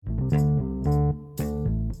Hello,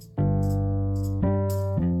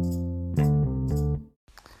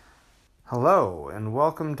 and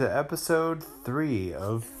welcome to episode 3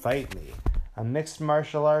 of Fight Me, a mixed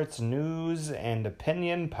martial arts news and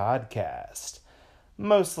opinion podcast.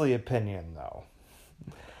 Mostly opinion, though.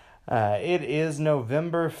 It is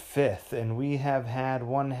November 5th, and we have had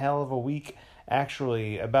one hell of a week,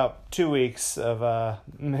 actually about 2 weeks of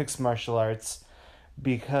mixed martial arts,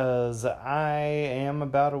 because I am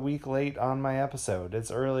about a week late on my episode. It's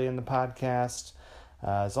early in the podcast.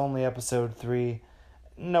 It's only episode 3.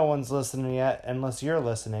 No one's listening yet unless you're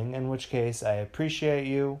listening, in which case I appreciate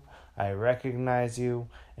you, I recognize you,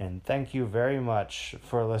 and thank you very much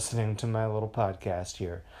for listening to my little podcast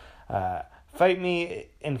here. Fight Me,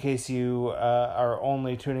 in case you are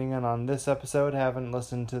only tuning in on this episode, haven't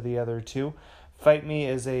listened to the other two. Fight Me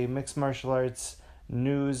is a mixed martial arts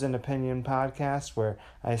news and opinion podcast where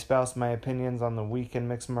I espouse my opinions on the week in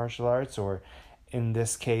mixed martial arts, or in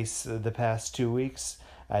this case, the past 2 weeks.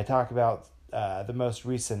 I talk about the most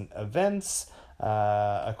recent events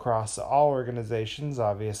across all organizations,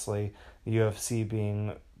 obviously the UFC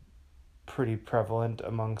being pretty prevalent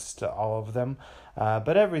amongst all of them,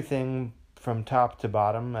 but everything from top to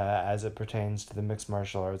bottom as it pertains to the mixed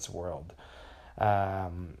martial arts world.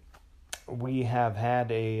 We have had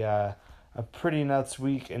a pretty nuts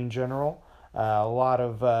week in general. A lot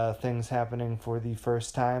of things happening for the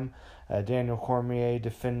first time. Daniel Cormier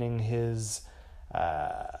defending his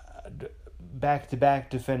back-to-back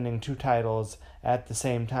defending 2 titles at the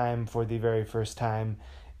same time for the very first time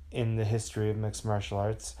in the history of mixed martial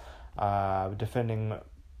arts. Defending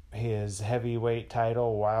his heavyweight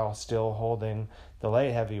title while still holding the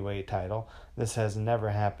light heavyweight title. This has never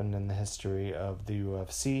happened in the history of the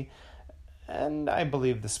UFC, and I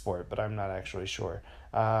believe the sport, but I'm not actually sure.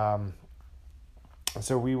 So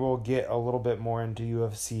we will get a little bit more into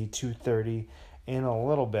UFC 230 in a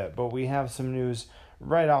little bit, but we have some news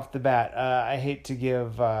right off the bat. I hate to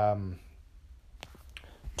give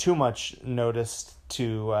too much notice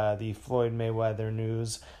to the Floyd Mayweather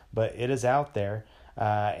news, but it is out there,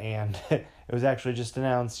 and it was actually just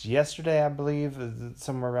announced yesterday, I believe,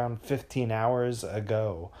 somewhere around 15 hours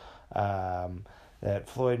ago, that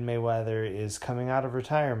Floyd Mayweather is coming out of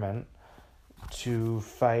retirement to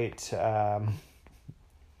fight. I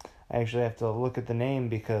actually have to look at the name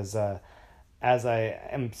because as I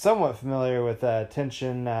am somewhat familiar with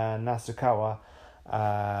Tenshin Nasukawa,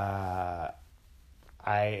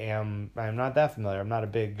 I'm not that familiar. I'm not a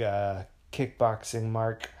big kickboxing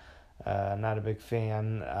mark. Not a big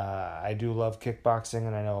fan. I do love kickboxing,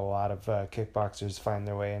 and I know a lot of kickboxers find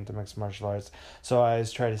their way into mixed martial arts, so I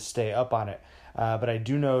always try to stay up on it. But I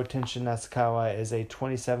do know Tenshin Nasukawa is a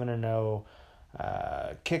 27-0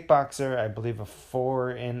 kickboxer, I believe a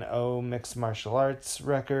 4-0 mixed martial arts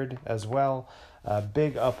record as well.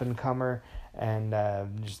 Big up-and-comer, and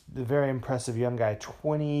just a very impressive young guy,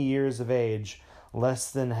 20 years of age,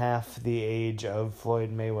 less than half the age of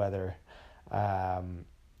Floyd Mayweather.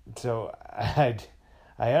 So I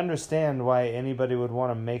understand why anybody would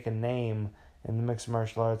want to make a name in the mixed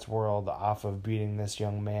martial arts world off of beating this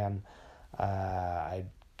young man. I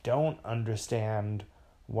don't understand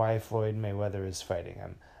why Floyd Mayweather is fighting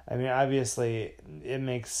him. I mean, obviously, it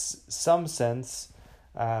makes some sense.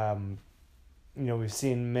 We've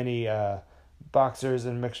seen many boxers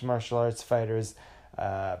and mixed martial arts fighters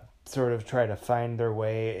sort of try to find their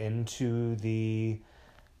way into the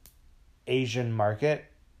Asian market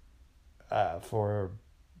for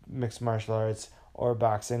mixed martial arts or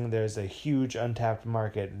boxing. There's a huge untapped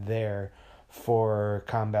market there for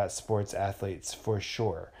combat sports athletes, for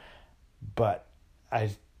sure. But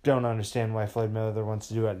I don't understand why Floyd Mayweather wants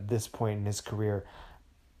to do it at this point in his career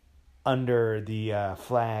under the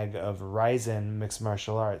flag of Rizin Mixed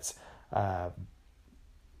Martial Arts.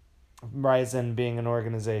 Rizin being an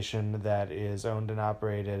organization that is owned and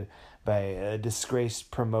operated by a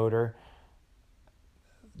disgraced promoter,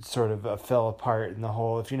 sort of fell apart in the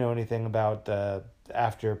whole. If you know anything about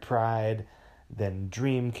after Pride, then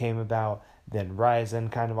Dream came about, then Rizin,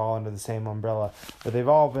 kind of all under the same umbrella. But they've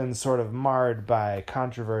all been sort of marred by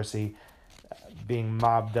controversy, being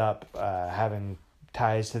mobbed up, having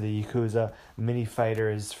ties to the Yakuza. Many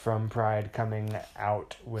fighters from Pride coming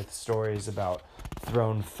out with stories about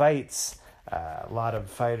thrown fights.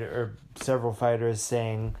 Several fighters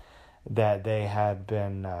saying that they had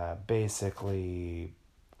been basically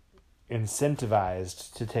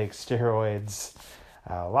incentivized to take steroids.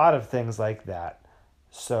 A lot of things like that.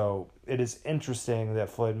 So it is interesting that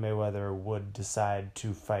Floyd Mayweather would decide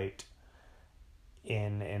to fight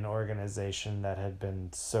in an organization that had been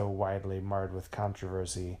so widely marred with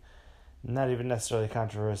controversy not even necessarily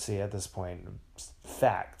controversy at this point,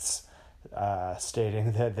 facts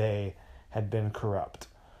stating that they had been corrupt.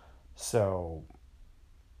 So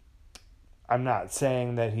I'm not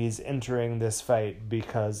saying that he's entering this fight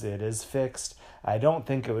because it is fixed. I don't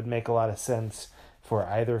think it would make a lot of sense for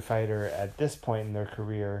either fighter at this point in their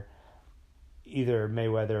career, either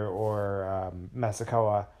Mayweather or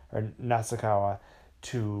Nasukawa,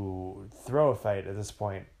 to throw a fight at this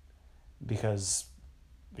point because,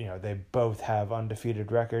 they both have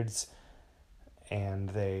undefeated records and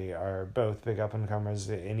they are both big up-and-comers.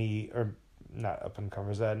 Not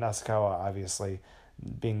up-and-comers, Nasukawa obviously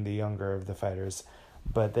being the younger of the fighters,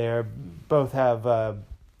 but they both have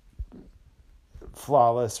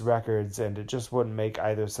flawless records, and it just wouldn't make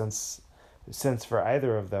either sense for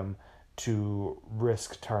either of them to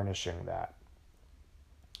risk tarnishing that.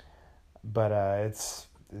 But it's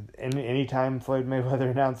anytime Floyd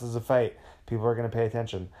Mayweather announces a fight, people are going to pay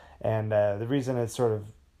attention, and the reason it's sort of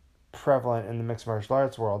prevalent in the mixed martial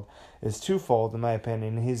arts world is twofold, in my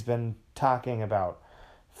opinion. He's been talking about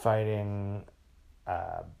fighting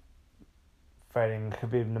Khabib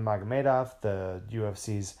Nurmagomedov, the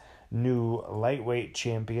UFC's new lightweight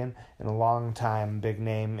champion and a long-time big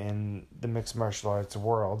name in the mixed martial arts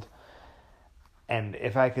world. And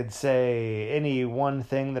if I could say any one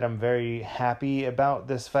thing that I'm very happy about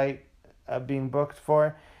this fight being booked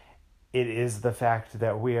for, it is the fact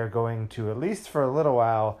that we are going to, at least for a little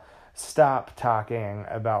while, stop talking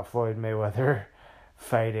about Floyd Mayweather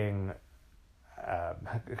fighting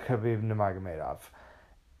Khabib Nurmagomedov.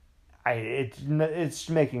 It's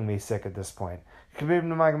making me sick at this point. Khabib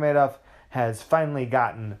Nurmagomedov has finally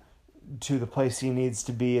gotten to the place he needs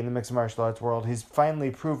to be in the mixed martial arts world. He's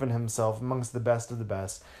finally proven himself amongst the best of the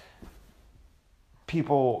best.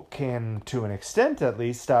 People can, to an extent at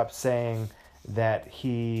least, stop saying that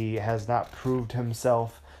he has not proved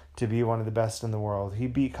himself to be one of the best in the world. He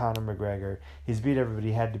beat Conor McGregor. He's beat everybody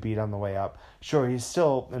he had to beat on the way up. Sure, he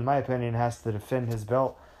still, in my opinion, has to defend his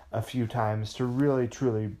belt a few times to really,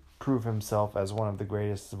 truly prove himself as one of the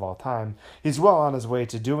greatest of all time. He's well on his way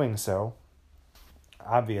to doing so,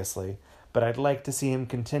 obviously, but I'd like to see him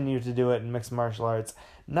continue to do it in mixed martial arts,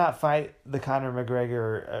 not fight the Conor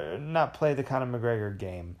McGregor, not play the Conor McGregor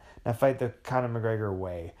game, not fight the Conor McGregor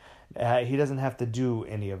way. He doesn't have to do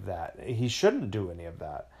any of that. He shouldn't do any of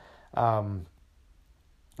that.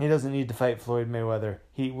 He doesn't need to fight Floyd Mayweather.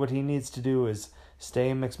 What he needs to do is stay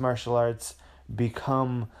in mixed martial arts,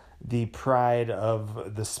 become the pride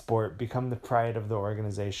of the sport, become the pride of the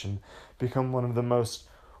organization, become one of the most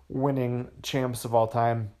winning champs of all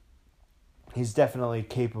time. He's definitely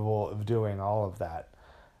capable of doing all of that.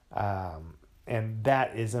 And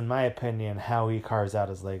that is, in my opinion, how he carves out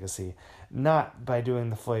his legacy. Not by doing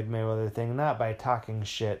the Floyd Mayweather thing, not by talking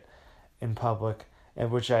shit in public, and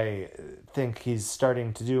which I think he's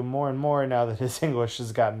starting to do more and more now that his English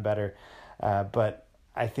has gotten better. But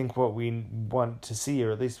I think what we want to see,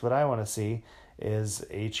 or at least what I want to see, is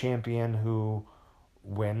a champion who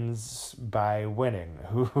wins by winning,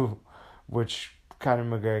 which Conor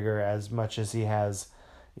McGregor, as much as he has,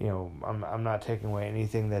 I'm not taking away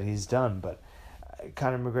anything that he's done, but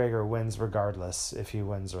Conor McGregor wins regardless if he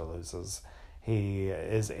wins or loses. He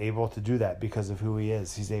is able to do that because of who he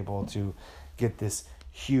is. He's able to get this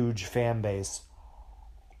huge fan base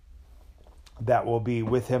that will be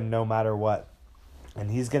with him no matter what.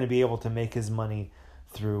 And he's going to be able to make his money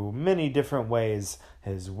through many different ways.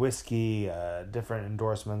 His whiskey, different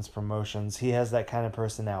endorsements, promotions. He has that kind of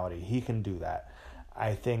personality. He can do that.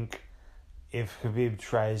 I think if Khabib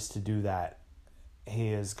tries to do that, he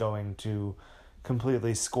is going to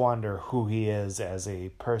completely squander who he is as a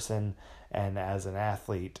person and as an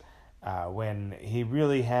athlete, when he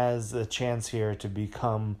really has a chance here to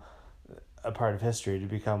become a part of history, to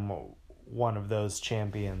become one of those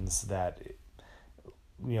champions that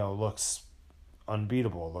looks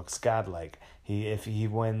unbeatable, looks godlike. If he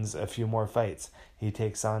wins a few more fights, he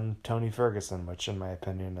takes on Tony Ferguson, which in my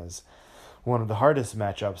opinion is one of the hardest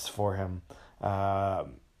matchups for him.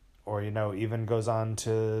 Or even goes on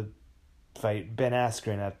to fight Ben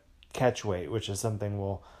Askren at catchweight, which is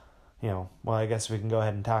something I guess we can go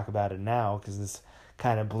ahead and talk about it now because this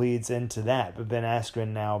kind of bleeds into that. But Ben Askren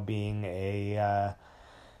now being a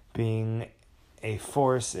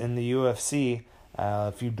force in the UFC.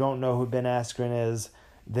 If you don't know who Ben Askren is,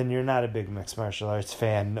 then you're not a big mixed martial arts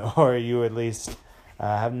fan, or you at least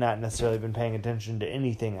have not necessarily been paying attention to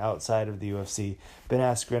anything outside of the UFC. Ben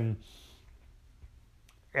Askren,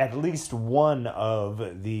 at least one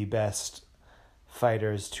of the best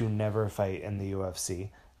fighters to never fight in the UFC.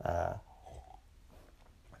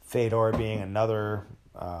 Fedor being another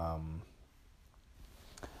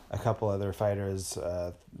a couple other fighters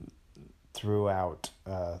throughout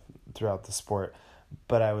the sport.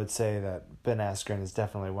 But I would say that Ben Askren is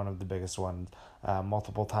definitely one of the biggest ones.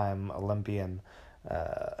 Multiple-time Olympian,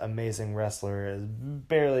 amazing wrestler, has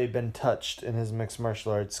barely been touched in his mixed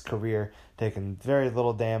martial arts career, taken very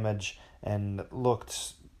little damage, and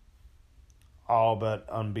looked all but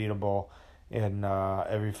unbeatable in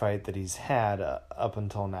every fight that he's had up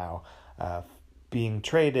until now. Being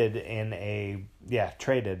traded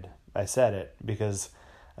traded, I said it, because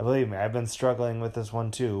believe me, I've been struggling with this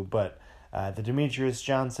one too, but the Demetrius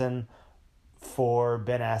Johnson for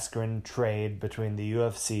Ben Askren trade between the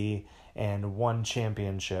UFC and one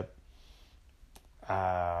championship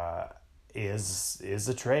is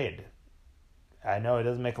a trade. I know it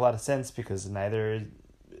doesn't make a lot of sense because neither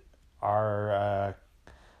are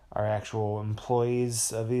actual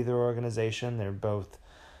employees of either organization. They're both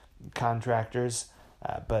contractors,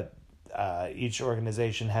 but each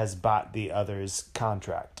organization has bought the other's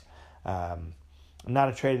contract. Not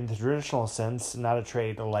a trade in the traditional sense, not a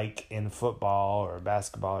trade like in football or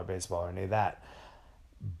basketball or baseball or any of that,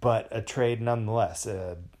 but a trade nonetheless.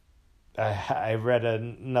 I read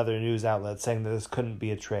another news outlet saying that this couldn't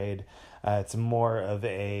be a trade. It's more of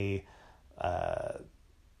a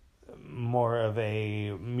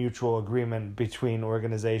mutual agreement between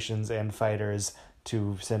organizations and fighters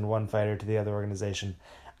to send one fighter to the other organization.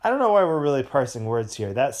 I don't know why we're really parsing words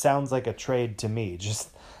here. That sounds like a trade to me,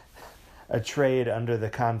 just a trade under the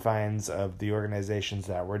confines of the organizations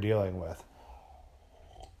that we're dealing with.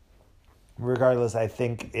 Regardless, I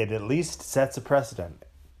think it at least sets a precedent.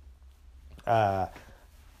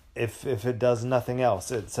 If it does nothing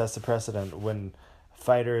else, it sets a precedent when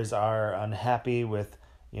fighters are unhappy with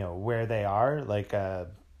where they are, like a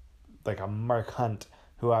Mark Hunt,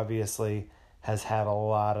 who obviously has had a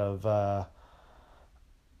lot of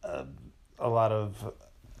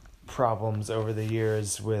problems over the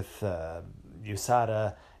years with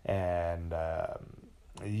USADA and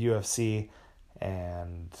UFC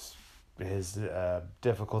and his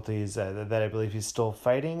difficulties that I believe he's still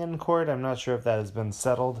fighting in court. I'm not sure if that has been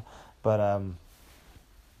settled, but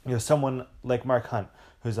someone like Mark Hunt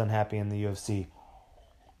who's unhappy in the UFC,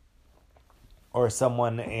 or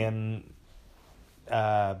someone in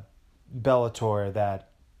Bellator that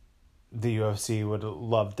the UFC would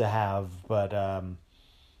love to have, but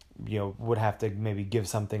would have to maybe give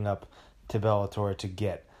something up to Bellator to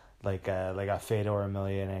get, like a Fedor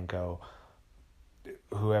Emelianenko,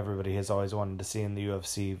 who everybody has always wanted to see in the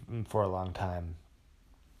UFC for a long time.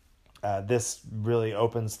 This really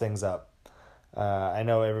opens things up. I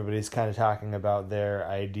know everybody's kind of talking about their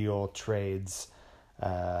ideal trades.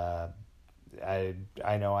 I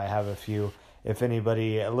know I have a few. If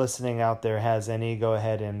anybody listening out there has any, go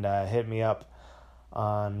ahead and hit me up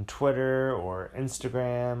on Twitter or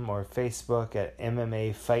Instagram or Facebook at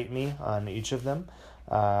MMA Fight Me on each of them,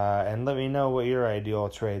 and let me know what your ideal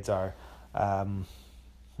trades are. I'm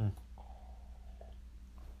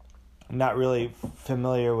not really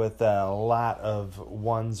familiar with a lot of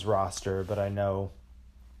one's roster, but I know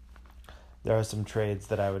there are some trades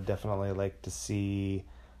that I would definitely like to see.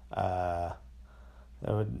 That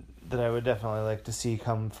I would definitely like to see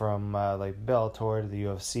come from like Bellator to the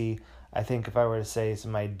UFC. I think if I were to say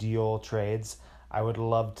some ideal trades, I would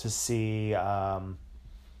love to see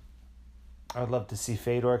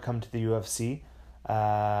Fedor come to the UFC,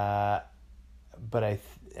 but I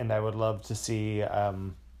would love to see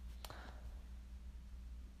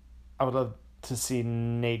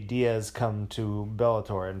Nate Diaz come to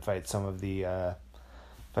Bellator and fight some of the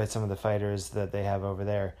fighters that they have over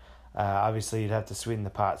there. Obviously, you'd have to sweeten the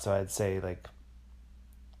pot, so I'd say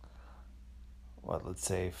let's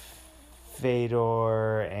say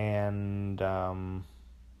Fedor and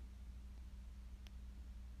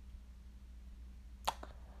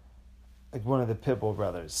like one of the Pitbull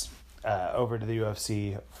brothers over to the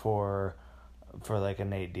UFC for like a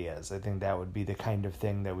Nate Diaz. I think that would be the kind of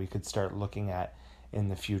thing that we could start looking at in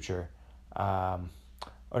the future. Or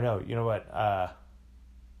no, you know what?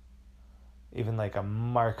 Even like a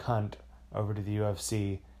Mark Hunt over to the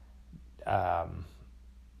UFC,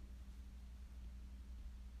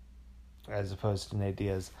 as opposed to Nate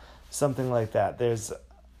Diaz, something like that. There's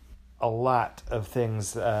a lot of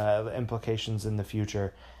things, implications in the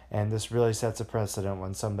future, and this really sets a precedent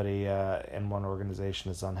when somebody in one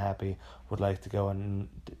organization is unhappy, would like to go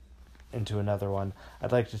into another one.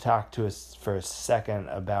 I'd like to talk to us for a second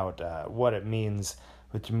about what it means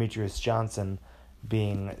with Demetrius Johnson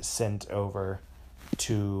being sent over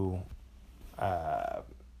to ONE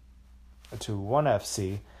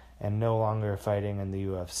FC and no longer fighting in the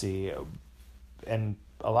UFC, and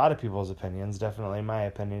a lot of people's opinions, definitely my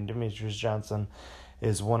opinion, Demetrious Johnson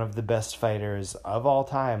is one of the best fighters of all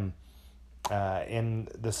time in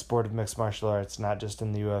the sport of mixed martial arts, not just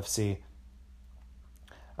in the UFC.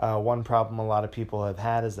 One problem a lot of people have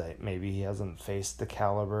had is that maybe he hasn't faced the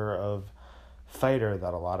caliber of fighter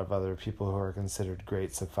that a lot of other people who are considered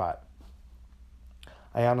greats have fought.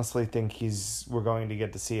 I honestly think we're going to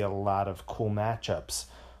get to see a lot of cool matchups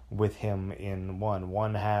with him in one.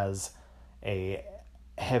 One has a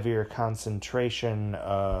heavier concentration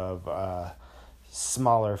of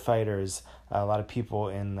smaller fighters, a lot of people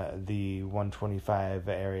in the 125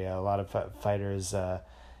 area, a lot of fighters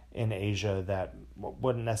in Asia that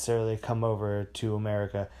wouldn't necessarily come over to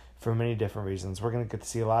America for many different reasons. We're going to get to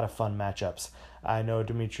see a lot of fun matchups. I know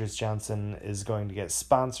Demetrious Johnson is going to get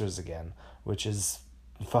sponsors again, which is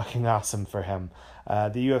fucking awesome for him.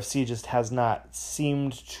 The UFC just has not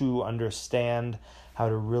seemed to understand how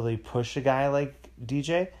to really push a guy like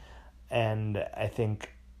DJ, and I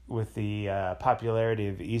think with the popularity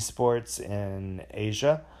of esports in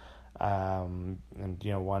Asia, and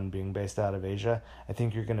one being based out of Asia, I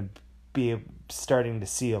think you're going to be starting to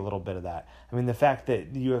see a little bit of that. I mean, the fact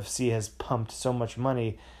that the UFC has pumped so much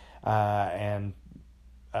money and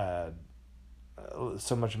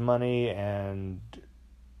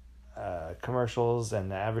commercials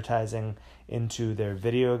and advertising into their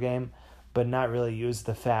video game, but not really use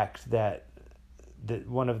the fact that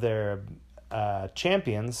one of their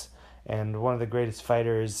champions and one of the greatest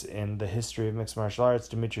fighters in the history of mixed martial arts,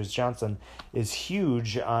 Demetrious Johnson, is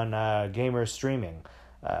huge on gamer streaming.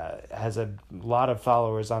 Has a lot of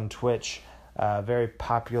followers on Twitch, very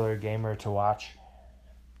popular gamer to watch,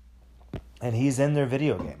 and he's in their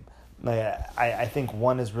video game. I think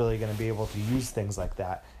one is really going to be able to use things like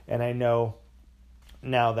that, and I know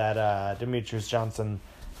now that Demetrious Johnson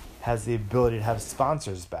has the ability to have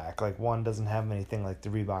sponsors back. Like, one doesn't have anything like the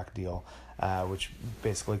Reebok deal, which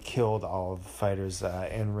basically killed all of the fighters'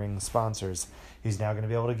 in-ring sponsors. He's now going to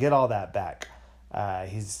be able to get all that back.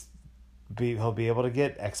 He'll be able to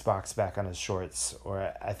get Xbox back on his shorts,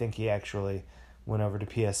 or I think he actually went over to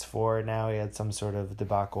PS4 now. He had some sort of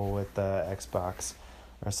debacle with Xbox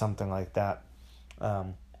or something like that.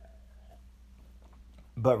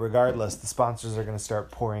 But regardless, the sponsors are going to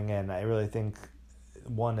start pouring in. I really think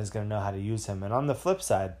one is going to know how to use him. And on the flip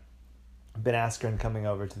side, Ben Askren coming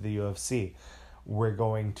over to the UFC, we're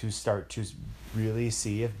going to start to really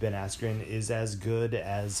see if Ben Askren is as good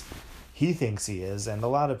as he thinks he is, and a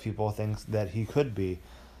lot of people think that he could be.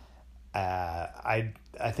 I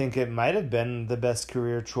think it might have been the best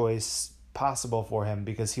career choice possible for him,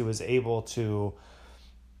 because he was able to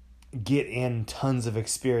get in tons of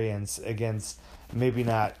experience against maybe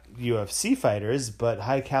not UFC fighters, but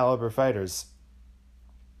high caliber fighters.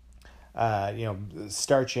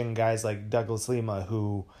 Starching guys like Douglas Lima,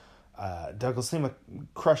 who Douglas Lima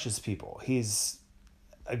crushes people. He's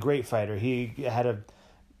a great fighter. He had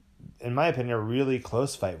in my opinion, a really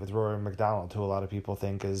close fight with Rory McDonald, who a lot of people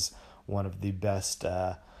think is one of the best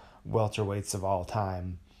welterweights of all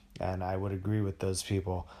time, and I would agree with those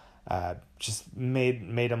people. Just made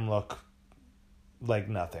him look like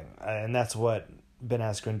nothing, and that's what Ben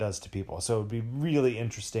Askren does to people. So it would be really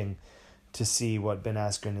interesting to see what Ben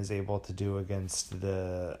Askren is able to do against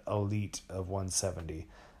the elite of 170.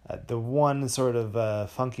 The one sort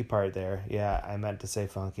of funky part there, yeah, I meant to say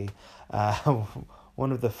funky.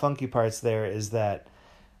 One of the funky parts there is that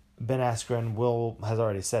Ben Askren has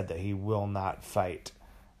already said that he will not fight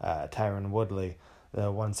Tyron Woodley, the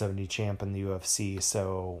 170 champ in the UFC.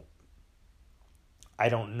 So I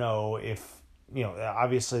don't know if,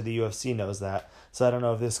 obviously the UFC knows that. So I don't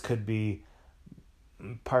know if this could be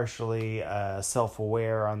partially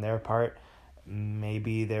self-aware on their part.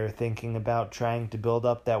 Maybe they're thinking about trying to build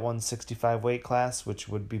up that 165 weight class, which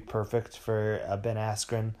would be perfect for Ben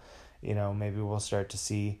Askren. Maybe we'll start to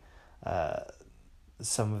see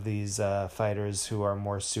some of these fighters who are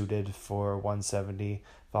more suited for 170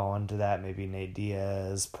 fall into that. Maybe Nate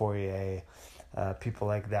Diaz, Poirier, people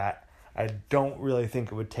like that. I don't really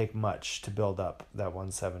think it would take much to build up that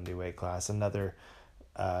 170 weight class. Another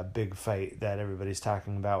big fight that everybody's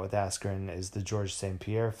talking about with Askren is the George St.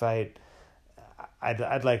 Pierre fight.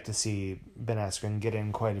 I'd like to see Ben Askren get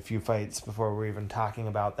in quite a few fights before we're even talking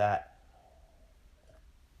about that.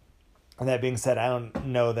 And that being said, I don't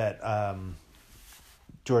know that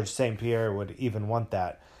George St. Pierre would even want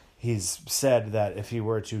that. He's said that if he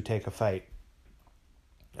were to take a fight,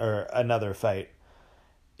 or another fight,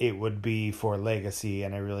 it would be for legacy,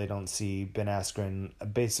 and I really don't see Ben Askren, a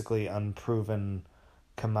basically unproven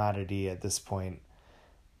commodity at this point,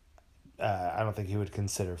 I don't think he would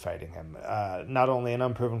consider fighting him. Not only an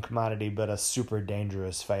unproven commodity, but a super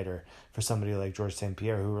dangerous fighter for somebody like Georges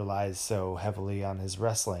St-Pierre, who relies so heavily on his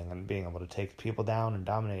wrestling and being able to take people down and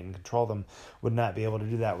dominate and control them, would not be able to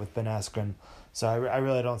do that with Ben Askren. So I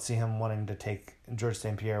really don't see him Georges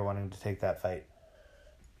St-Pierre wanting to take that fight.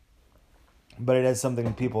 But it is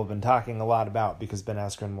something people have been talking a lot about, because Ben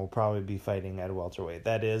Askren will probably be fighting at welterweight.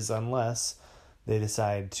 That is, unless they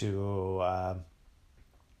decide to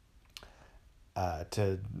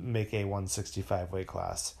make a 165 weight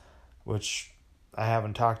class, which I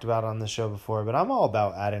haven't talked about on the show before, but I'm all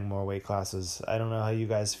about adding more weight classes. I don't know how you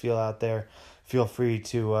guys feel out there. Feel free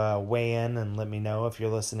to weigh in and let me know. If you're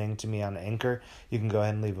listening to me on Anchor, you can go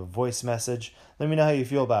ahead and leave a voice message. Let me know how you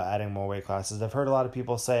feel about adding more weight classes. I've heard a lot of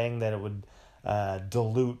people saying that it would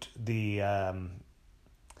dilute the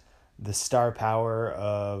star power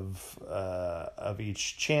of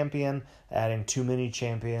each champion. Adding too many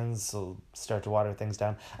champions will start to water things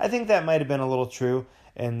down. I think that might have been a little true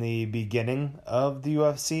in the beginning of the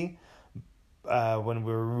UFC, when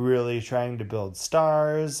we were really trying to build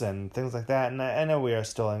stars and things like that. And I know we are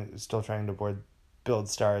still trying to build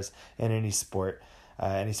stars in any sport.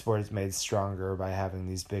 Any sport is made stronger by having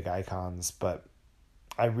these big icons, but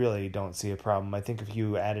I really don't see a problem. I think if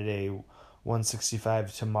you added a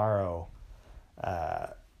 165 tomorrow,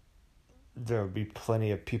 there would be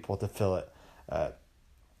plenty of people to fill it. A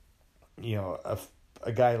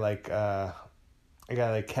guy like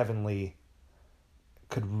Kevin Lee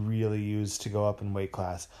could really use to go up in weight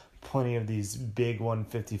class. Plenty of these big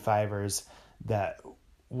 155ers that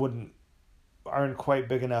aren't quite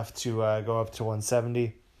big enough to go up to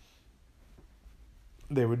 170.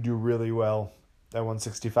 They would do really well at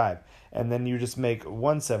 165. And then you just make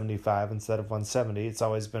 175 instead of 170. It's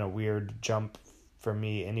always been a weird jump for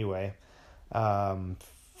me anyway. From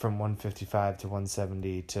 155 to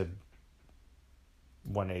 170 to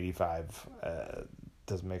 185.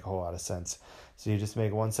 Doesn't make a whole lot of sense. So you just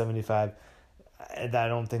make 175. I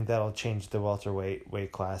don't think that'll change the welterweight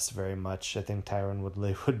weight class very much. I think Tyron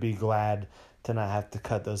Woodley would be glad to not have to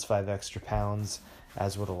cut those 5 extra pounds,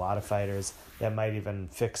 as would a lot of fighters. That might even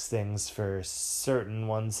fix things for certain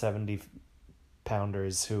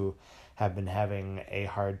 170-pounders who have been having a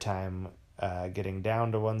hard time getting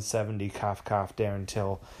down to 170, cough, Darren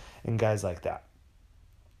Till, and guys like that.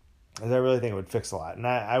 I really think it would fix a lot. And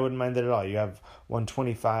I wouldn't mind that at all. You have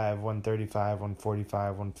 125, 135,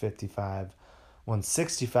 145, 155,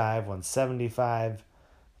 165, 175.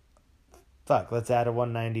 Fuck, let's add a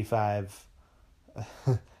 195,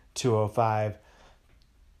 205.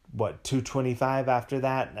 225 after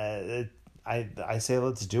that? I say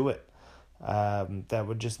let's do it. That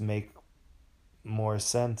would just make more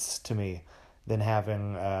sense to me than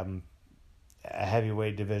having a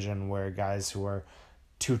heavyweight division where guys who are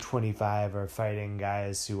 225 are fighting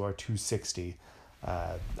guys who are 260.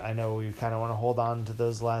 I know we kind of want to hold on to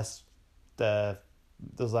those last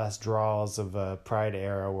draws of Pride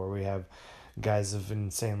era, where we have guys of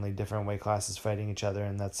insanely different weight classes fighting each other,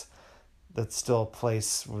 and that's still a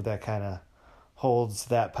place where that kind of holds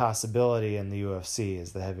that possibility in the UFC,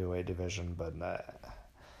 is the heavyweight division. But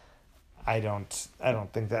I don't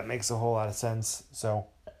think that makes a whole lot of sense. So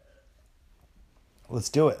let's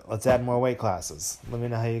do it. Let's add more weight classes. Let me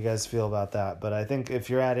know how you guys feel about that. But I think if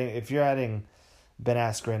you're adding Ben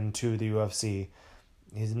Askren to the UFC,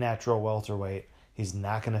 he's a natural welterweight. He's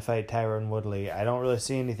not going to fight Tyron Woodley. I don't really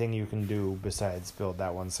see anything you can do besides build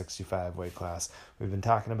that 165 weight class. We've been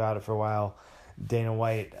talking about it for a while. Dana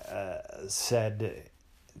White said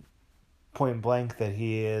point blank that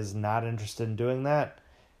he is not interested in doing that.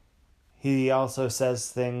 He also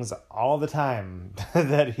says things all the time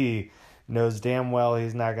that he knows damn well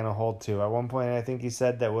he's not going to hold to. At one point, I think he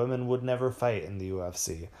said that women would never fight in the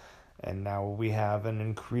UFC. And now we have an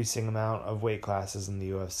increasing amount of weight classes in the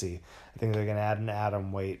UFC. I think they're going to add an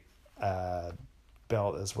atomweight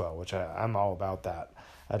belt as well, which I'm all about that.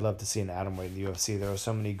 I'd love to see an atomweight in the UFC. There are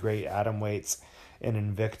so many great atomweights in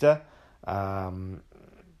Invicta.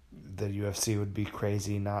 The UFC would be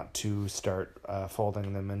crazy not to start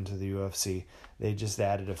folding them into the UFC. They just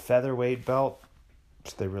added a featherweight belt,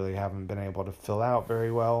 which they really haven't been able to fill out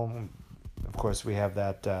very well. Of course, we have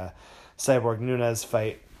that Cyborg Nunes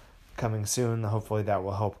fight coming soon. Hopefully that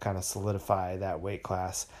will help kind of solidify that weight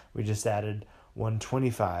class. We just added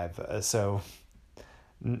 125. So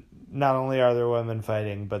not only are there women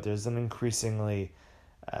fighting, but there's an increasingly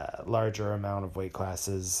larger amount of weight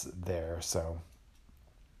classes there. So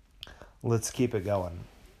let's keep it going.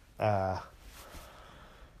 But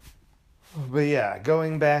yeah,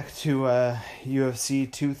 going back to UFC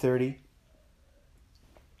 230.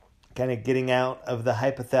 kind of getting out of the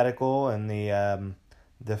hypothetical and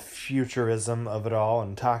the futurism of it all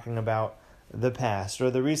and talking about the past or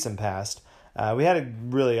the recent past. We had a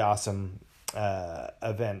really awesome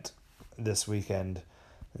event this weekend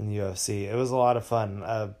in the UFC. It was a lot of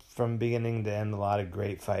fun from beginning to end. A lot of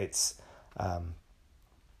great fights.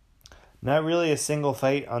 Not really a single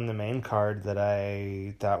fight on the main card that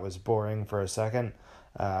I thought was boring for a second,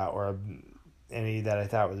 or any that I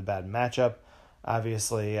thought was a bad matchup.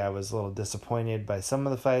 Obviously, I was a little disappointed by some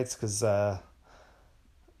of the fights because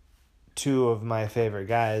two of my favorite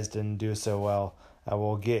guys didn't do so well.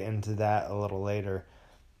 We'll get into that a little later.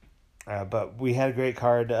 But we had a great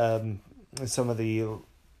card. Some of the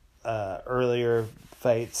earlier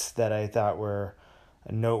fights that I thought were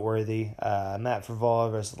noteworthy. Matt Frevola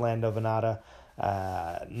versus Lando Venata.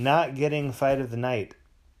 Not getting fight of the night,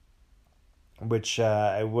 which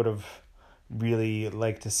I would have really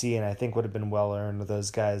liked to see, and I think would have been well earned.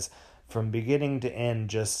 Those guys from beginning to end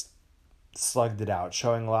just slugged it out,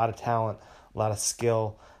 showing a lot of talent, a lot of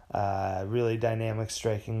skill, really dynamic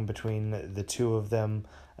striking between the two of them,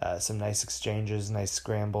 some nice exchanges, nice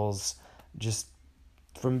scrambles, just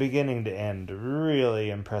from beginning to end, really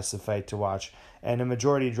impressive fight to watch, and a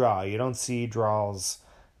majority draw. You don't see draws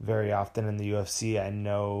very often in the UFC. I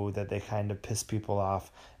know that they kind of piss people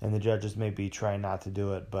off, and the judges maybe try not to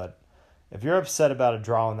do it, but if you're upset about a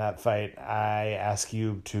draw in that fight, I ask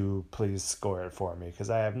you to please score it for me, because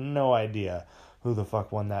I have no idea who the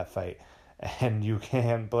fuck won that fight, and you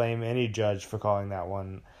can't blame any judge for calling that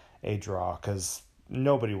one a draw, because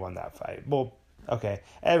nobody won that fight. Well, okay,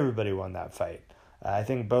 everybody won that fight. I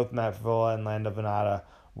think both Matt Frevola and Lando Venata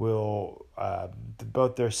will,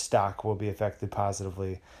 both their stock will be affected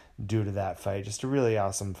positively due to that fight. Just a really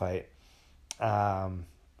awesome fight.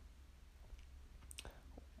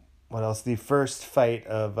 What else? The first fight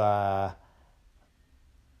of the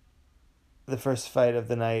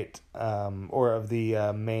night, or of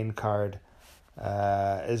the main card,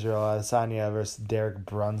 Israel Adesanya versus Derek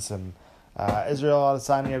Brunson. Israel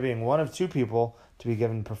Adesanya being one of two people to be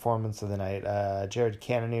given performance of the night. Jared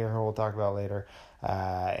Cannonier, who we'll talk about later,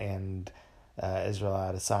 and Israel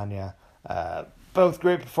Adesanya. Both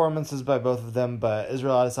great performances by both of them, but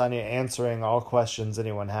Israel Adesanya answering all questions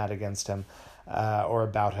anyone had against him or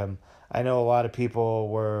about him. I know a lot of people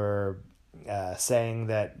were saying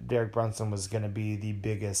that Derek Brunson was going to be the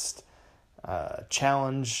biggest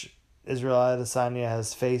challenge Israel Adesanya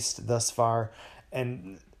has faced thus far,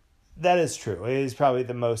 and that is true. He's probably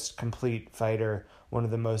the most complete fighter, one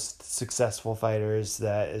of the most successful fighters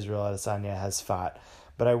that Israel Adesanya has fought.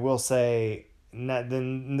 But I will say,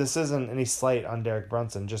 this isn't any slight on Derek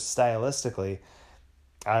Brunson. Just stylistically,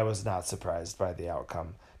 I was not surprised by the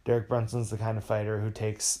outcome. Derek Brunson's the kind of fighter who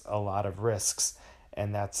takes a lot of risks,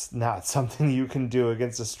 and that's not something you can do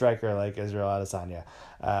against a striker like Israel Adesanya,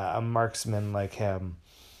 a marksman like him.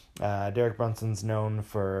 Derek Brunson's known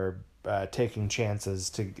for taking chances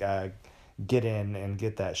to get in and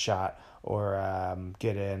get that shot, or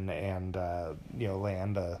get in and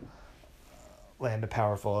land a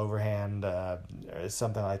powerful overhand, or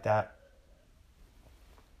something like that.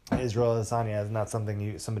 Israel Adesanya is not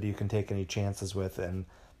somebody you can take any chances with, and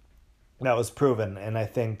that was proven. And I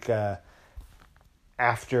think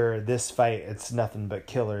after this fight, it's nothing but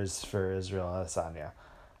killers for Israel Adesanya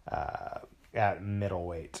at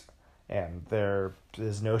middleweight. And there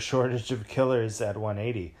is no shortage of killers at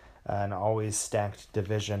 180, an always stacked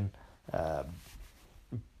division.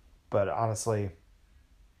 But honestly,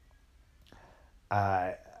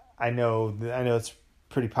 I know it's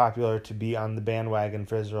pretty popular to be on the bandwagon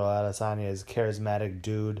for Israel Adesanya. He's a charismatic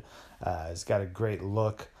dude. He's got a great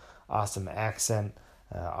look, awesome accent,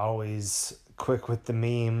 always quick with the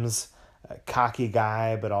memes, a cocky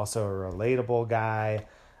guy, but also a relatable guy.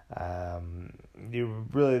 You're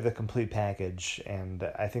really the complete package, and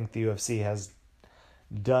I think the UFC has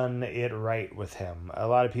done it right with him. A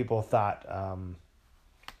lot of people thought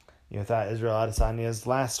Israel Adesanya's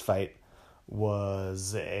last fight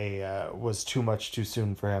was too much too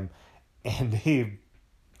soon for him, and he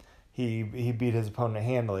beat his opponent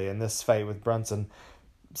handily. In this fight with Brunson,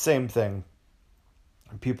 same thing.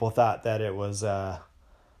 People thought that it was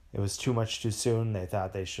too much too soon. They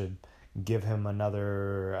thought they should give him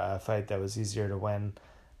another fight that was easier to win,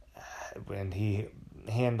 and he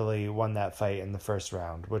handily won that fight in the first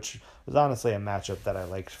round, which was honestly a matchup that I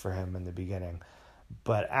liked for him in the beginning.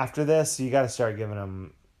 But after this, you got to start giving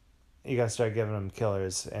him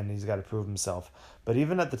killers, and he's got to prove himself. But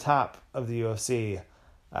even at the top of the UFC,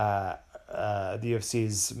 the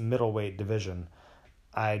UFC's middleweight division,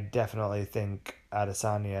 I definitely think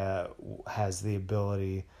Adesanya has the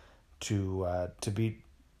ability to beat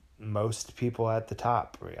most people at the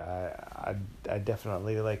top. I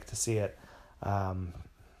definitely like to see it.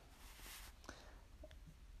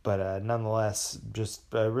 But nonetheless, just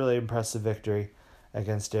a really impressive victory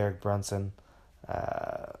against Derek Brunson.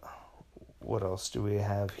 What else do we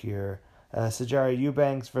have here? Sijara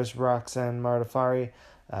Eubanks versus Roxanne Modafferi.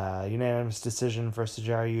 Unanimous decision for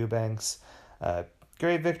Sijara Eubanks.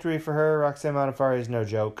 Great victory for her. Roxanne Modafferi is no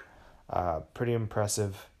joke. Pretty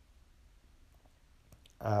impressive.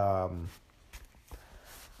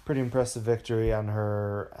 Pretty impressive victory on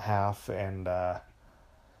her half, and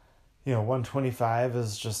 125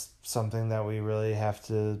 is just something that we really have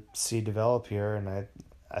to see develop here, and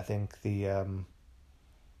I think the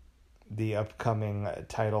upcoming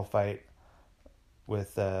title fight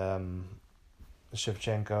with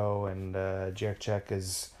Shevchenko and Jędrzejczyk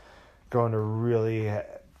is going to really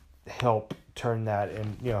help turn that,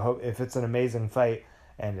 and if it's an amazing fight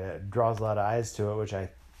and it draws a lot of eyes to it, which I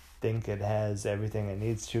think it has everything it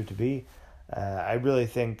needs to be, I really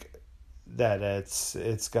think that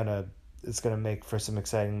it's gonna make for some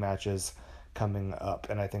exciting matches coming up,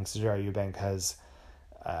 and I think Sijara Eubank has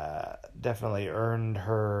definitely earned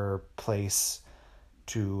her place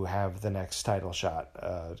to have the next title shot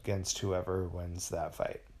against whoever wins that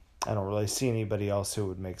fight. I don't really see anybody else who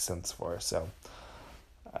would make sense for her, so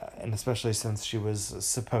and especially since she was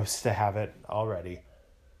supposed to have it already.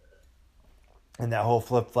 And that whole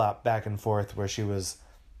flip-flop back and forth where she was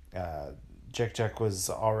Jędrzejczyk was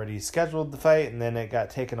already scheduled the fight, and then it got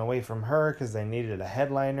taken away from her because they needed a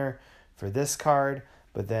headliner for this card,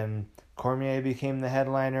 but then Cormier became the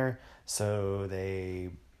headliner, so they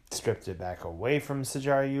stripped it back away from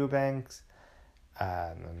Sijara Eubanks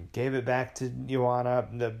and gave it back to Joanna.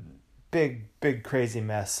 The big crazy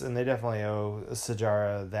mess, and they definitely owe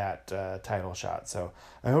Sijara that title shot, so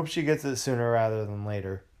I hope she gets it sooner rather than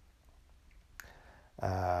later.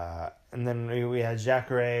 And then we had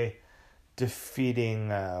Jacare defeating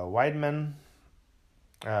Weidman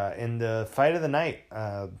in the fight of the night.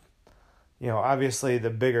 Obviously the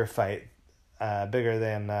bigger fight, bigger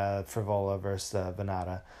than Frivola versus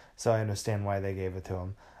Venata, so I understand why they gave it to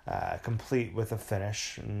him. Complete with a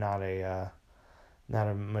finish, not a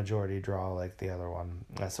majority draw like the other one.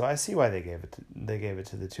 So I see why they gave it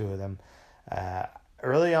to the two of them.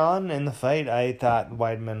 Early on in the fight, I thought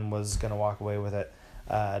Weidman was gonna walk away with it.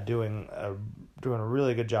 Doing a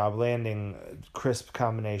really good job, landing crisp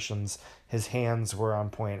combinations. His hands were on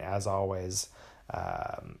point as always.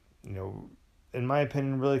 In my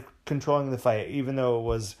opinion, really controlling the fight, even though it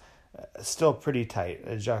was still pretty tight.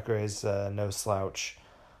 Jacare's no slouch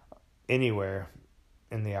anywhere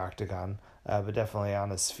in the octagon, but definitely on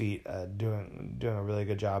his feet, doing a really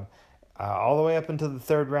good job, all the way up into the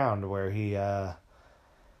third round where he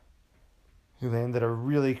landed a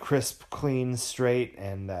really crisp, clean, straight,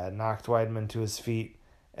 and knocked Weidman to his feet.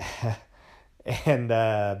 And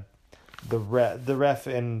the ref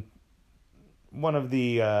in one of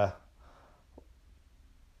the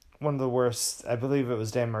worst, I believe it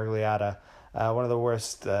was Dan Margliata, one of the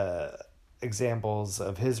worst examples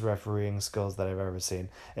of his refereeing skills that I've ever seen.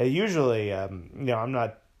 Usually, I'm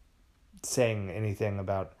not saying anything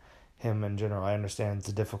about him in general. I understand it's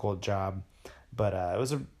a difficult job, but it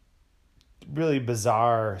was a really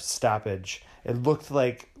bizarre stoppage. It looked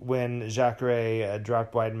like when Jacare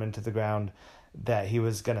dropped Weidman to the ground that he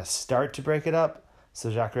was going to start to break it up. So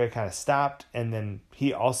Jacare kind of stopped, and then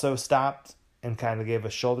he also stopped and kind of gave a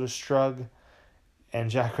shoulder shrug. And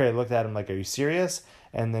Jacare looked at him like, "Are you serious?"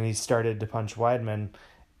 And then he started to punch Weidman,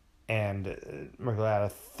 and Margliata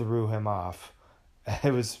threw him off.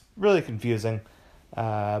 It was really confusing,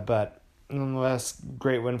 but nonetheless,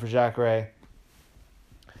 great win for Jacare,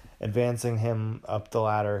 advancing him up the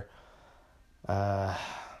ladder.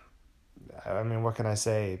 What can I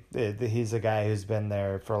say? He's a guy who's been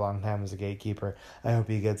there for a long time as a gatekeeper. I hope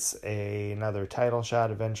he gets another title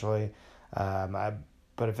shot eventually. But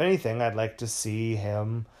if anything, I'd like to see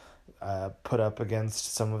him put up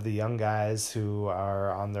against some of the young guys who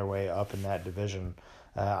are on their way up in that division.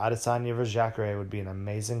 Adesanya versus Jacare would be an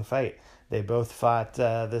amazing fight. They both fought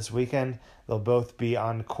this weekend. They'll both be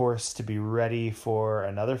on course to be ready for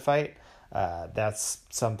another fight. That's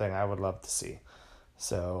something I would love to see.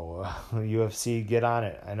 So, UFC, get on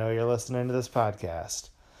it. I know you're listening to this podcast.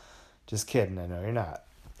 Just kidding, I know you're not.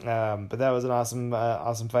 But that was an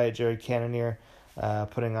awesome fight. Jared Cannonier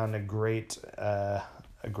putting on a great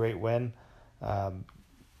win.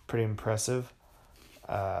 Pretty impressive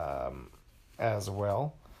as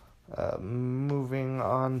well. Moving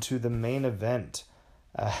on to the main event.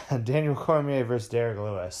 Daniel Cormier versus Derek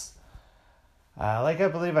Lewis. Like I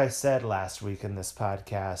believe I said last week in this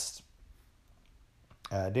podcast,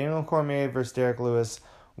 Daniel Cormier versus Derek Lewis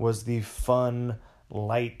was the fun,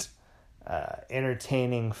 light,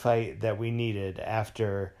 entertaining fight that we needed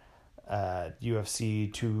after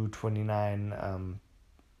UFC 229.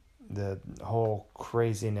 The whole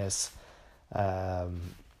craziness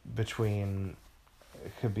between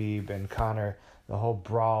Khabib and Conor, the whole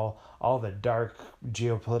brawl, all the dark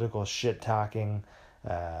geopolitical shit talking,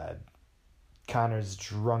 Conor's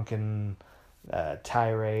drunken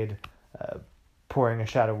tirade, pouring a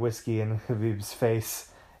shot of whiskey in Khabib's face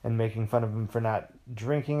and making fun of him for not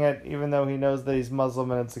drinking it, even though he knows that he's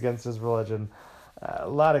Muslim and it's against his religion. A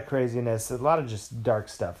lot of craziness, a lot of just dark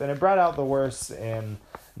stuff. And it brought out the worst in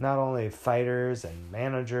not only fighters and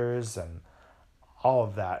managers and all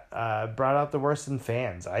of that. Brought out the worst in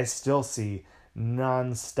fans. I still see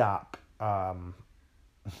nonstop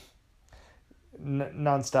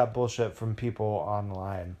bullshit from people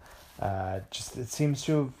online. Just it seems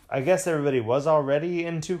to have, I guess everybody was already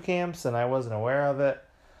in two camps and I wasn't aware of it.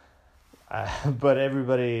 But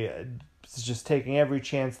everybody is just taking every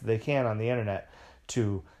chance that they can on the internet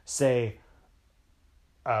to say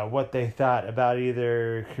what they thought about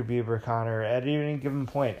either Khabib or Conor at any given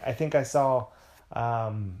point. I think I saw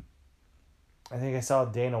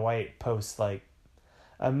Dana White post like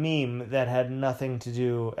a meme that had nothing to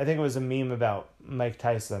do. I think it was a meme about Mike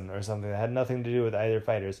Tyson or something that had nothing to do with either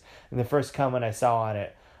fighters. And the first comment I saw on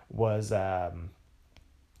it was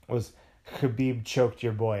Khabib choked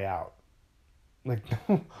your boy out. Like,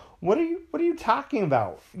 what are you talking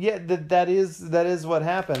about? Yeah, that is what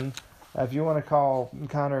happened. If you want to call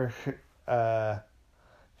Conor,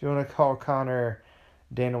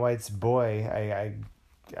 Dana White's boy,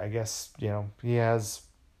 I guess he has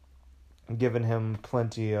given him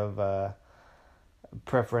plenty of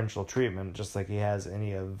preferential treatment, just like he has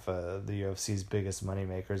any of the UFC's biggest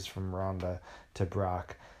moneymakers, from Ronda to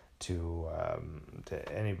Brock to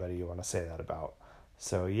anybody you want to say that about.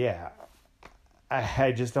 So yeah.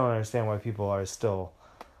 I just don't understand why people are still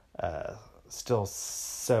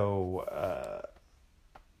so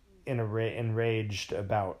enraged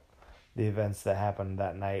about the events that happened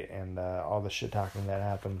that night and all the shit talking that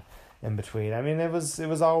happened in between. I mean, it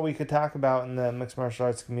was all we could talk about in the mixed martial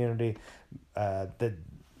arts community, the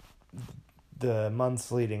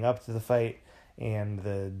months leading up to the fight and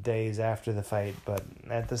the days after the fight. But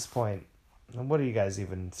at this point, what are you guys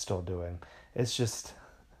even still doing? It's just.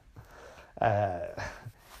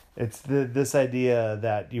 It's this idea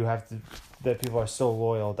that that people are so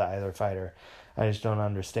loyal to either fighter. I just don't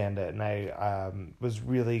understand it, and I was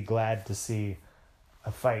really glad to see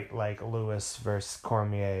a fight like Lewis versus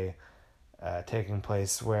Cormier taking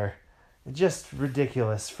place, where just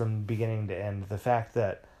ridiculous from beginning to end. The fact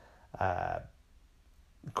that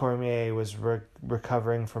Cormier was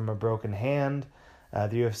recovering from a broken hand,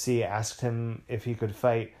 the UFC asked him if he could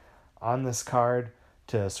fight on this card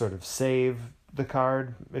to sort of save the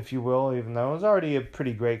card, if you will, even though it was already a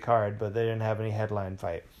pretty great card, but they didn't have any headline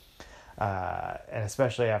fight. And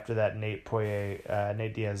especially after that Nate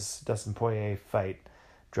Diaz, Dustin Poirier fight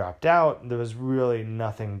dropped out, there was really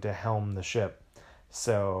nothing to helm the ship.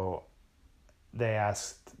 So they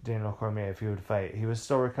asked Daniel Cormier if he would fight. He was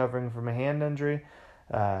still recovering from a hand injury,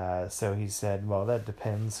 so he said, well, that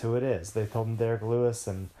depends who it is. They told him Derek Lewis,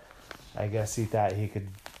 and I guess he thought he could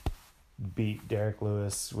beat Derek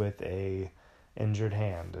Lewis with a injured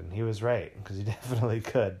hand, and he was right, because he definitely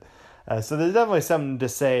could. So there's definitely something to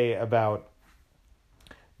say about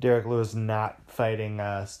Derek Lewis not fighting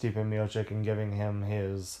Stipe Miocic and giving him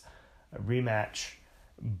his rematch,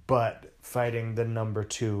 but fighting the number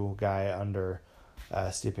 2 guy under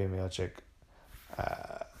Stipe Miocic,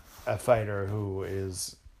 a fighter who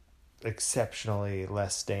is exceptionally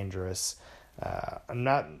less dangerous. I'm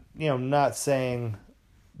not saying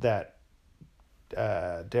that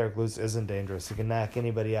Derek Lewis isn't dangerous. He can knock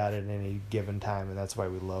anybody out at any given time, and that's why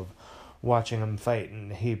we love watching him fight.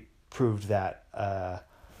 And he proved that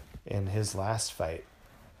in his last fight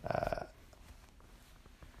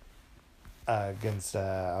against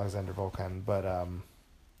Alexander Volkan. But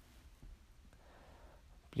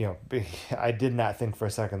I did not think for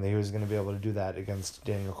a second that he was going to be able to do that against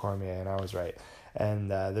Daniel Cormier, and I was right.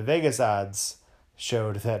 And the Vegas odds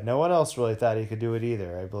showed that no one else really thought he could do it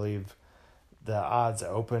either. I believe the odds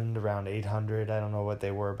opened around 800. I don't know what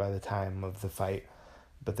they were by the time of the fight,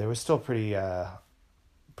 but they were still pretty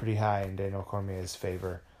high in Daniel Cormier's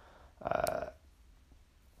favor.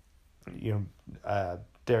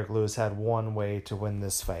 Derek Lewis had one way to win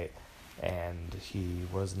this fight, and he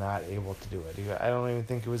was not able to do it. I don't even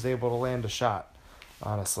think he was able to land a shot,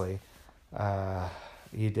 honestly.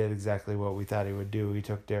 He did exactly what we thought he would do. He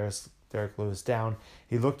took Derek Lewis down.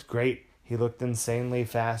 He looked great. He looked insanely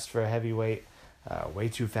fast for a heavyweight, way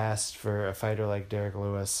too fast for a fighter like Derek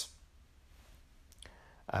Lewis.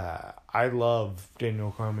 I love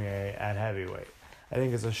Daniel Cormier at heavyweight. I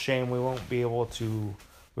think it's a shame we won't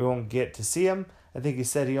get to see him. I think he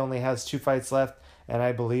said he only has 2 fights left, and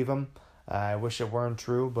I believe him. I wish it weren't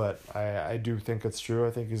true, but I do think it's true.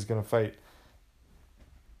 I think he's going to fight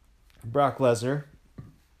Brock Lesnar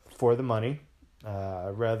for the money.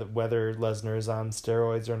 Whether Lesnar is on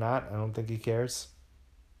steroids or not, I don't think he cares.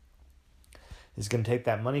 He's going to take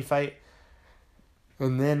that money fight.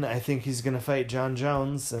 And then I think he's going to fight Jon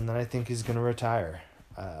Jones, and then I think he's going to retire.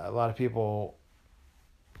 A lot of people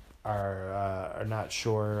are not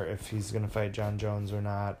sure if he's going to fight Jon Jones or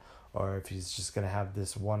not, or if he's just going to have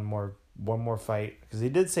this one more fight. Because he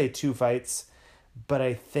did say 2 fights, but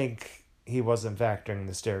I think he wasn't factoring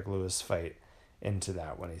the Derek Lewis fight into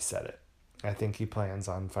that when he said it. I think he plans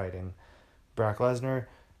on fighting Brock Lesnar.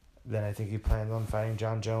 Then I think he plans on fighting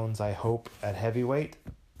Jon Jones, I hope, at heavyweight.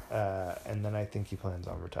 And then I think he plans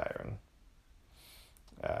on retiring.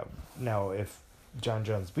 Now, if Jon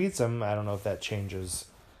Jones beats him, I don't know if that changes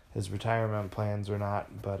his retirement plans or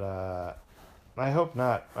not, but I hope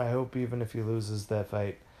not. I hope even if he loses that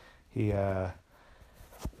fight, he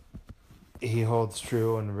holds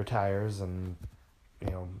true and retires and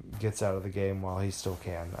gets out of the game while he still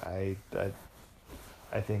can. I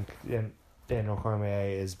think Daniel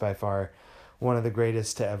Cormier is by far one of the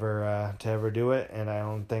greatest to ever do it, and I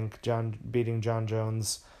don't think beating Jon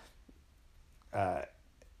Jones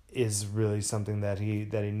is really something that he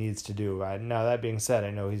needs to do. Now that being said, I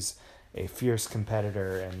know he's a fierce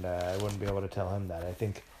competitor, and I wouldn't be able to tell him that. I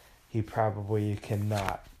think he probably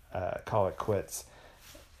cannot call it quits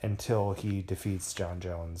until he defeats Jon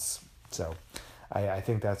Jones. So I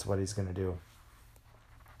think that's what he's going to do.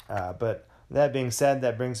 But that being said,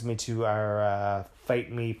 that brings me to our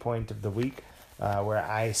Fight Me point of the week, where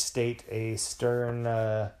I state a stern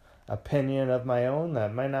opinion of my own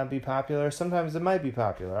that might not be popular. Sometimes it might be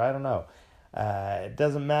popular. I don't know. It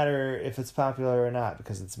doesn't matter if it's popular or not,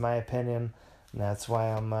 because it's my opinion, and that's why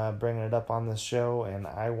I'm bringing it up on this show, and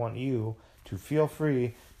I want you to feel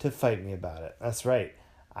free to fight me about it. That's right.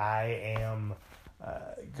 I am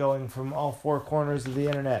going from all 4 corners of the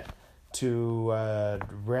internet to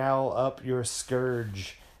rile up your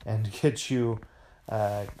scourge and get you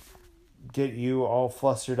all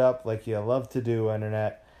flustered up like you love to do,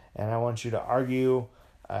 internet. And I want you to argue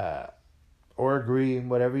or agree,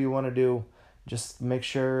 whatever you want to do. Just make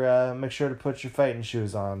sure to put your fighting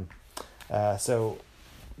shoes on. So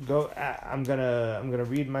go. I'm gonna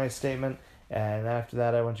read my statement, and after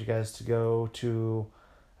that, I want you guys to go to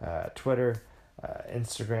Twitter,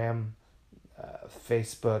 Instagram,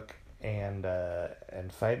 Facebook, and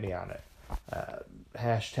fight me on it.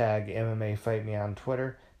 Hashtag MMA Fight Me on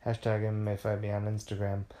Twitter. Hashtag MMA Fight Me on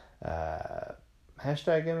Instagram.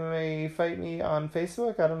 Hashtag MMA Fight Me on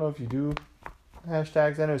Facebook. I don't know if you do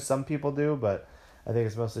hashtags. I know some people do, but I think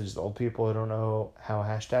it's mostly just old people who don't know how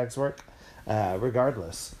hashtags work.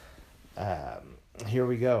 Regardless, here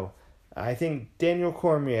we go. I think Daniel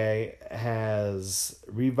Cormier has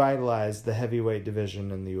revitalized the heavyweight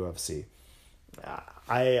division in the UFC.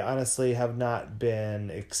 I honestly have not been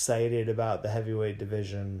excited about the heavyweight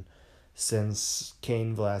division since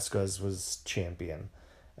Cain Velasquez was champion.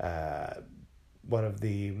 One of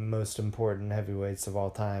the most important heavyweights of all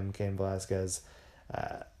time, Cain Velasquez.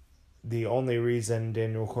 The only reason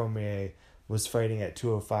Daniel Cormier was fighting at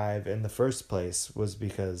 205 in the first place was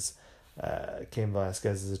because Cain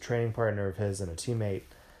Velasquez is a training partner of his and a teammate,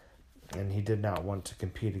 and he did not want to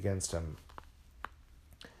compete against him.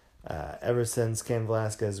 Ever since Cain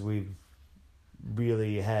Velasquez, we've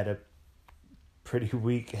really had a pretty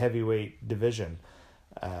weak heavyweight division.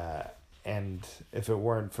 And if it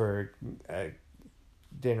weren't for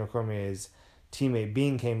Daniel Cormier's teammate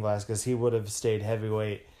being Cain Velasquez, he would have stayed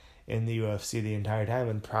heavyweight in the UFC the entire time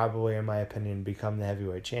and probably, in my opinion, become the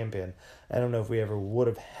heavyweight champion. I don't know if we ever would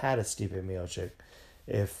have had a Stipe Miocic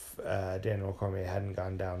if Daniel Cormier hadn't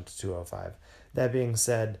gone down to 205. That being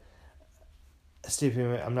said,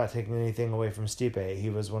 Stipe, I'm not taking anything away from Stipe. He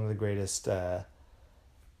was one of the greatest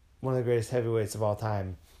heavyweights of all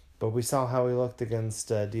time. But we saw how he looked against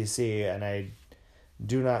DC, and I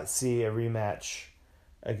do not see a rematch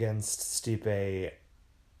against Stipe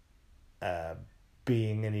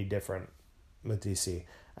being any different with DC.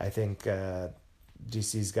 I think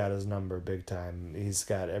DC's got his number big time. He's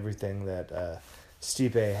got everything that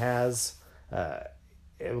Stipe has. A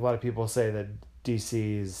lot of people say that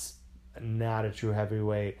DC's not a true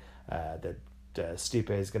heavyweight, that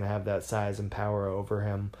Stipe is going to have that size and power over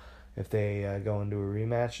him. If they go into a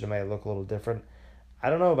rematch, it might look a little different. I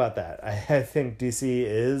don't know about that. I think DC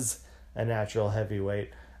is a natural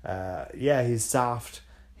heavyweight. Yeah, he's soft.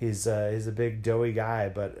 He's a big doughy guy,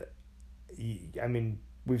 but I mean,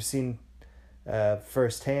 we've seen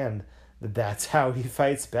firsthand that that's how he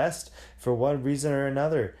fights best for one reason or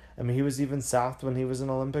another. I mean, he was even soft when he was an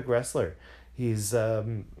Olympic wrestler. He's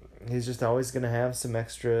just always going to have some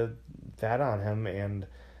extra fat on him, and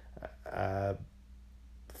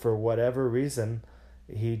for whatever reason,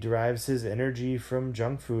 he derives his energy from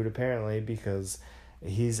junk food, apparently, because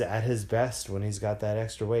he's at his best when he's got that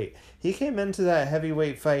extra weight. He came into that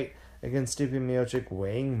heavyweight fight against Stipe Miocic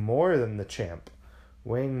weighing more than the champ,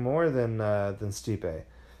 weighing more than Stipe.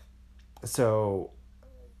 So,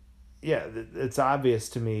 yeah, it's obvious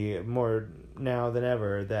to me more now than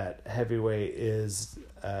ever that heavyweight is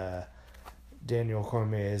Daniel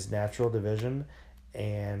Cormier's natural division,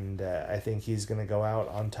 and I think he's going to go out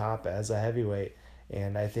on top as a heavyweight,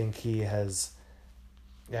 and I think he has...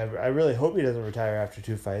 I really hope he doesn't retire after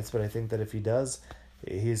 2 fights, but I think that if he does,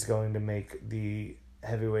 he's going to make the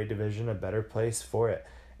heavyweight division a better place for it,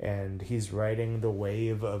 and he's riding the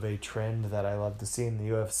wave of a trend that I love to see in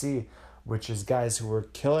the UFC, which is guys who were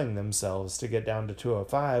killing themselves to get down to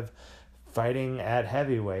 205, fighting at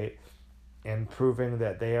heavyweight, and proving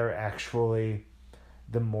that they are actually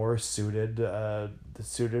the more suited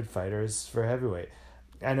fighters for heavyweight.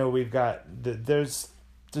 I know we've got there's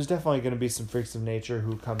definitely going to be some freaks of nature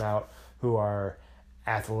who come out who are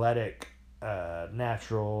athletic,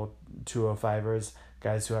 natural 205ers,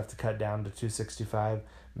 guys who have to cut down to 265.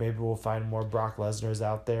 Maybe we'll find more Brock Lesnar's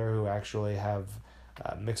out there who actually have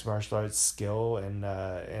mixed martial arts skill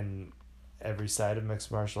in every side of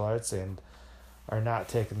mixed martial arts and are not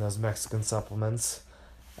taking those Mexican supplements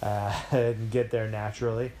and get there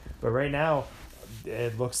naturally. But right now,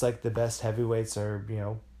 it looks like the best heavyweights are,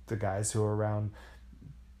 the guys who are around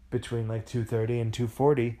between like 230 and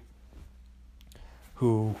 240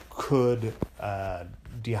 who could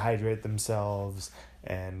dehydrate themselves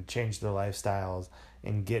and change their lifestyles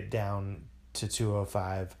and get down to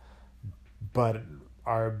 205, but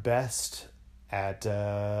are best at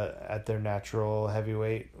their natural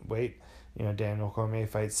heavyweight weight. Daniel Cormier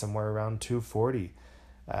fights somewhere around 240.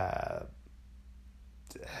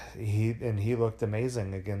 He looked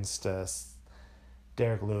amazing against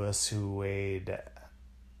Derek Lewis, who weighed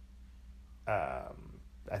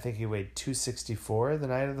I think he weighed 264 the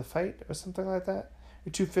night of the fight or something like that,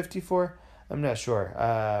 or 254. I'm not sure.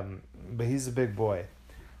 But he's a big boy.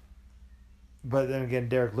 But then again,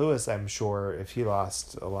 Derek Lewis, I'm sure if he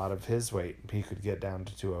lost a lot of his weight, he could get down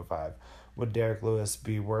to 205. Would Derek Lewis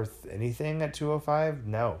be worth anything at 205?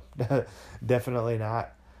 No, definitely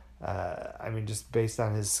not. Just based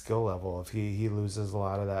on his skill level, if he loses a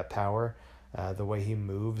lot of that power, the way he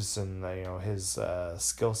moves and his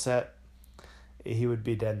skill set, he would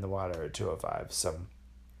be dead in the water at 205. So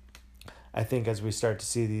I think as we start to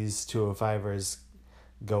see these 205ers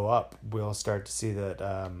go up, we'll start to see that,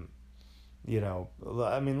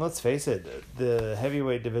 let's face it, the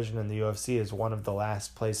heavyweight division in the UFC is one of the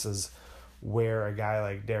last places where a guy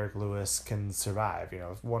like Derek Lewis can survive.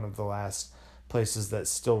 One of the last places that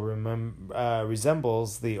still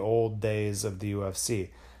resembles the old days of the UFC.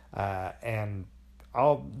 And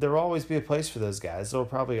there will always be a place for those guys. There will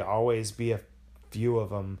probably always be a few of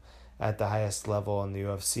them at the highest level in the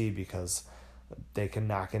UFC because they can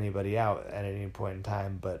knock anybody out at any point in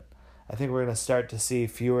time. But I think we're going to start to see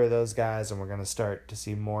fewer of those guys, and we're going to start to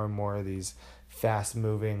see more and more of these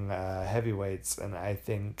fast-moving heavyweights. And I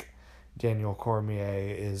think Daniel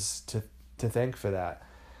Cormier is to thank for that.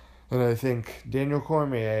 And I think Daniel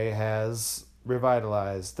Cormier has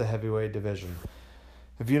revitalized the heavyweight division.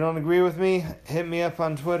 If you don't agree with me, hit me up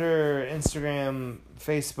on Twitter, Instagram,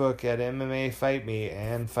 Facebook at MMA Fight Me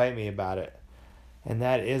and fight me about it. And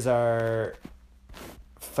that is our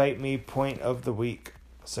Fight Me point of the week.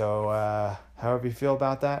 So however you feel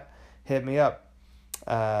about that, hit me up.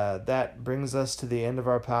 That brings us to the end of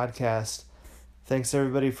our podcast. Thanks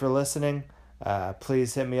everybody for listening.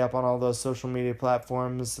 Please hit me up on all those social media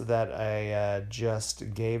platforms that I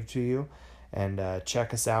just gave to you. And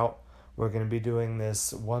check us out. We're going to be doing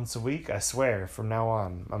this once a week. I swear, from now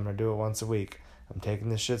on, I'm going to do it once a week. I'm taking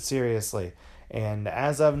this shit seriously. And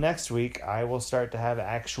as of next week, I will start to have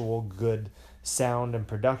actual good sound and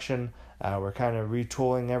production. We're kind of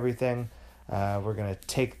retooling everything. We're going to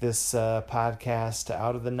take this podcast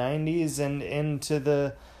out of the 90s and into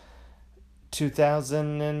the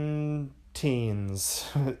 2000 and teens,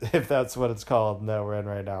 if that's what it's called that we're in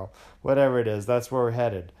right now. Whatever it is, that's where we're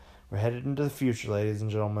headed. We're headed into the future, ladies and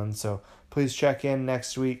gentlemen, so please check in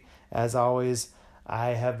next week. As always,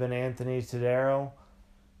 I have been Anthony Tadero,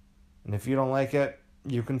 and if you don't like it,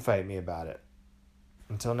 you can fight me about it.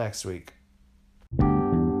 Until next week.